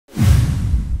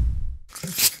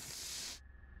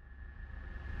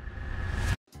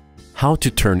how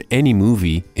to turn any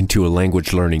movie into a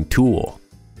language learning tool.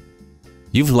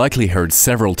 You've likely heard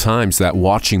several times that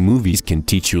watching movies can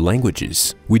teach you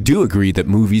languages. We do agree that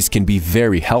movies can be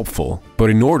very helpful, but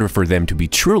in order for them to be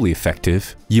truly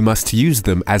effective, you must use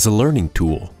them as a learning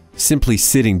tool. Simply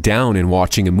sitting down and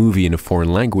watching a movie in a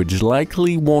foreign language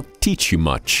likely won't teach you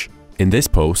much. In this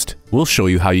post, we'll show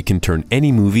you how you can turn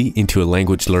any movie into a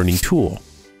language learning tool.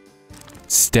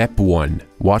 Step 1.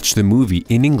 Watch the movie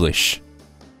in English.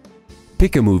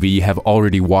 Pick a movie you have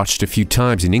already watched a few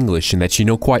times in English and that you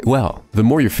know quite well. The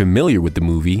more you're familiar with the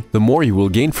movie, the more you will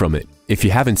gain from it. If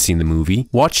you haven't seen the movie,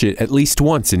 watch it at least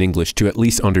once in English to at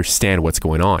least understand what's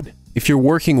going on. If you're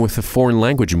working with a foreign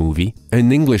language movie,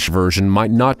 an English version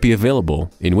might not be available,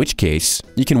 in which case,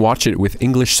 you can watch it with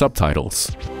English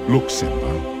subtitles. Look,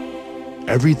 Simba,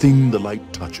 everything the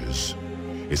light touches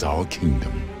is our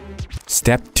kingdom.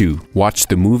 Step 2. Watch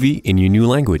the movie in your new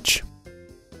language.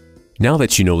 Now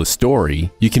that you know the story,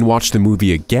 you can watch the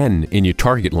movie again in your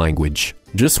target language.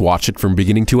 Just watch it from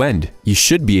beginning to end. You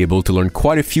should be able to learn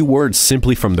quite a few words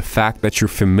simply from the fact that you're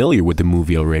familiar with the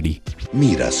movie already.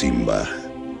 Mira, Simba,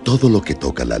 todo lo que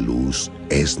toca la luz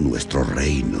es nuestro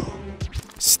reino.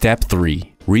 Step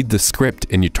 3. Read the script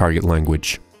in your target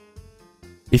language.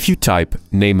 If you type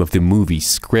name of the movie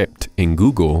script in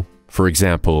Google, for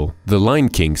example, the Lion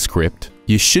King script,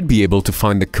 you should be able to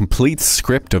find the complete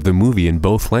script of the movie in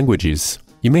both languages.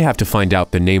 You may have to find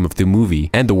out the name of the movie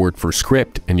and the word for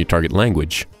script in your target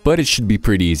language, but it should be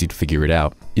pretty easy to figure it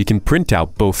out. You can print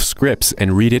out both scripts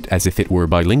and read it as if it were a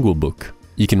bilingual book.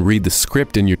 You can read the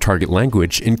script in your target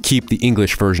language and keep the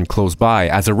English version close by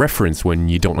as a reference when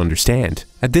you don't understand.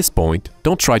 At this point,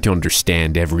 don't try to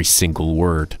understand every single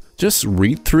word. Just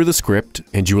read through the script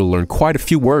and you will learn quite a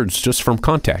few words just from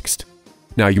context.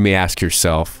 Now you may ask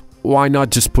yourself, why not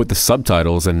just put the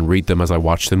subtitles and read them as I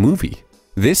watch the movie?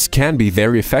 This can be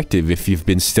very effective if you've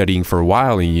been studying for a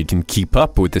while and you can keep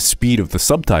up with the speed of the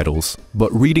subtitles,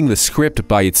 but reading the script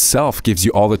by itself gives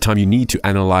you all the time you need to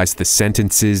analyze the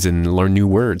sentences and learn new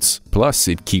words. Plus,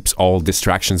 it keeps all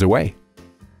distractions away.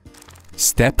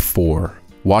 Step 4.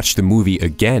 Watch the movie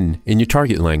again in your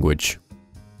target language.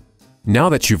 Now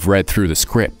that you've read through the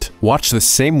script, watch the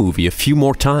same movie a few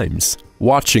more times.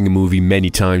 Watching a movie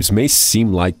many times may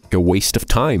seem like a waste of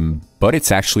time, but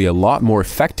it's actually a lot more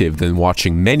effective than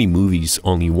watching many movies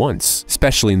only once,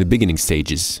 especially in the beginning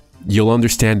stages. You'll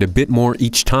understand a bit more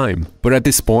each time, but at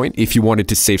this point, if you wanted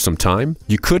to save some time,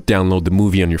 you could download the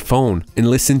movie on your phone and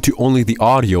listen to only the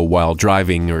audio while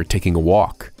driving or taking a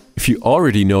walk. If you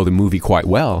already know the movie quite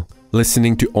well,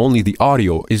 listening to only the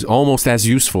audio is almost as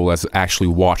useful as actually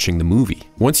watching the movie.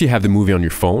 Once you have the movie on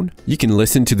your phone, you can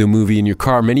listen to the movie in your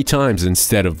car many times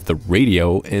instead of the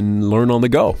radio and learn on the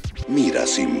go. Mira,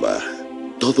 Simba,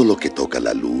 todo lo que toca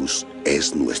la luz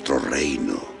es nuestro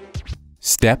reino.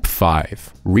 Step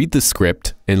 5. Read the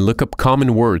script and look up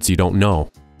common words you don't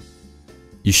know.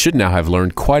 You should now have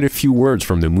learned quite a few words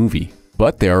from the movie.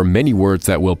 But there are many words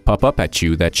that will pop up at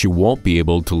you that you won't be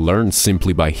able to learn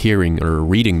simply by hearing or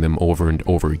reading them over and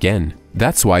over again.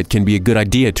 That's why it can be a good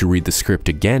idea to read the script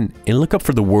again and look up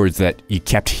for the words that you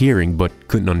kept hearing but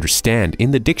couldn't understand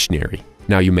in the dictionary.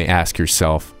 Now you may ask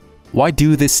yourself, why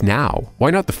do this now?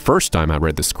 Why not the first time I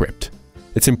read the script?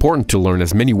 It's important to learn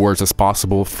as many words as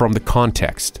possible from the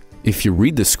context. If you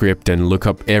read the script and look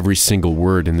up every single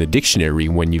word in the dictionary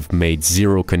when you've made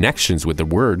zero connections with the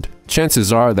word,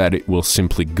 chances are that it will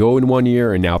simply go in one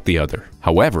ear and out the other.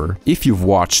 However, if you've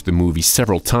watched the movie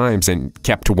several times and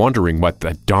kept wondering what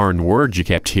the darn word you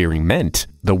kept hearing meant,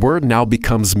 the word now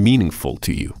becomes meaningful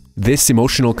to you. This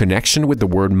emotional connection with the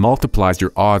word multiplies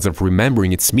your odds of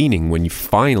remembering its meaning when you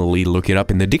finally look it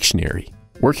up in the dictionary.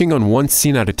 Working on one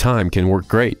scene at a time can work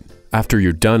great. After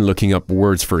you're done looking up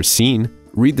words for a scene,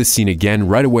 read the scene again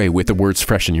right away with the words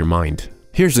fresh in your mind.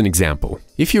 Here's an example.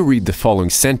 If you read the following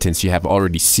sentence you have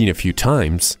already seen a few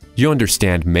times, you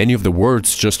understand many of the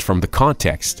words just from the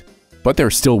context. But there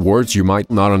are still words you might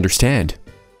not understand.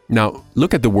 Now,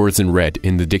 look at the words in red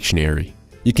in the dictionary.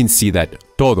 You can see that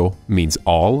todo means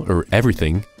all or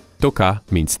everything, toca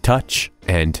means touch,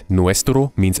 and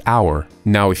nuestro means our.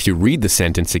 Now, if you read the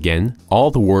sentence again,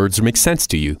 all the words make sense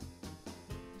to you.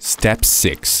 Step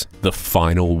 6. The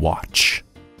final watch.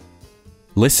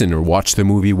 Listen or watch the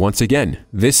movie once again.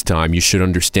 This time you should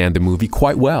understand the movie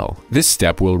quite well. This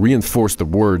step will reinforce the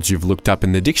words you've looked up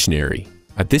in the dictionary.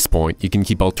 At this point, you can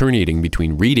keep alternating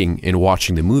between reading and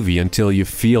watching the movie until you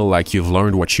feel like you've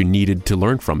learned what you needed to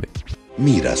learn from it.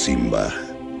 Mira, Simba,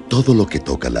 todo lo que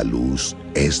toca la luz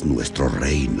es nuestro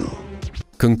reino.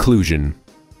 Conclusion.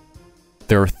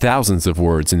 There are thousands of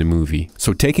words in the movie,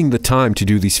 so taking the time to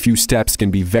do these few steps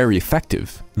can be very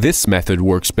effective. This method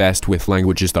works best with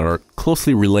languages that are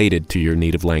closely related to your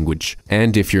native language,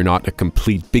 and if you're not a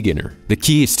complete beginner. The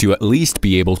key is to at least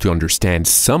be able to understand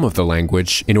some of the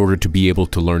language in order to be able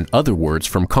to learn other words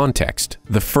from context.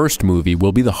 The first movie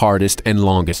will be the hardest and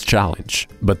longest challenge,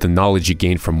 but the knowledge you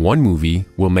gain from one movie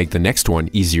will make the next one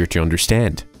easier to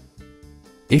understand.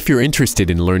 If you're interested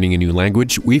in learning a new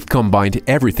language, we've combined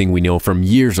everything we know from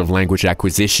years of language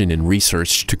acquisition and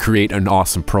research to create an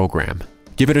awesome program.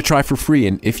 Give it a try for free,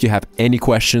 and if you have any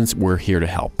questions, we're here to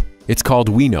help. It's called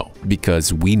We Know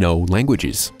because we know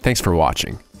languages. Thanks for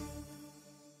watching.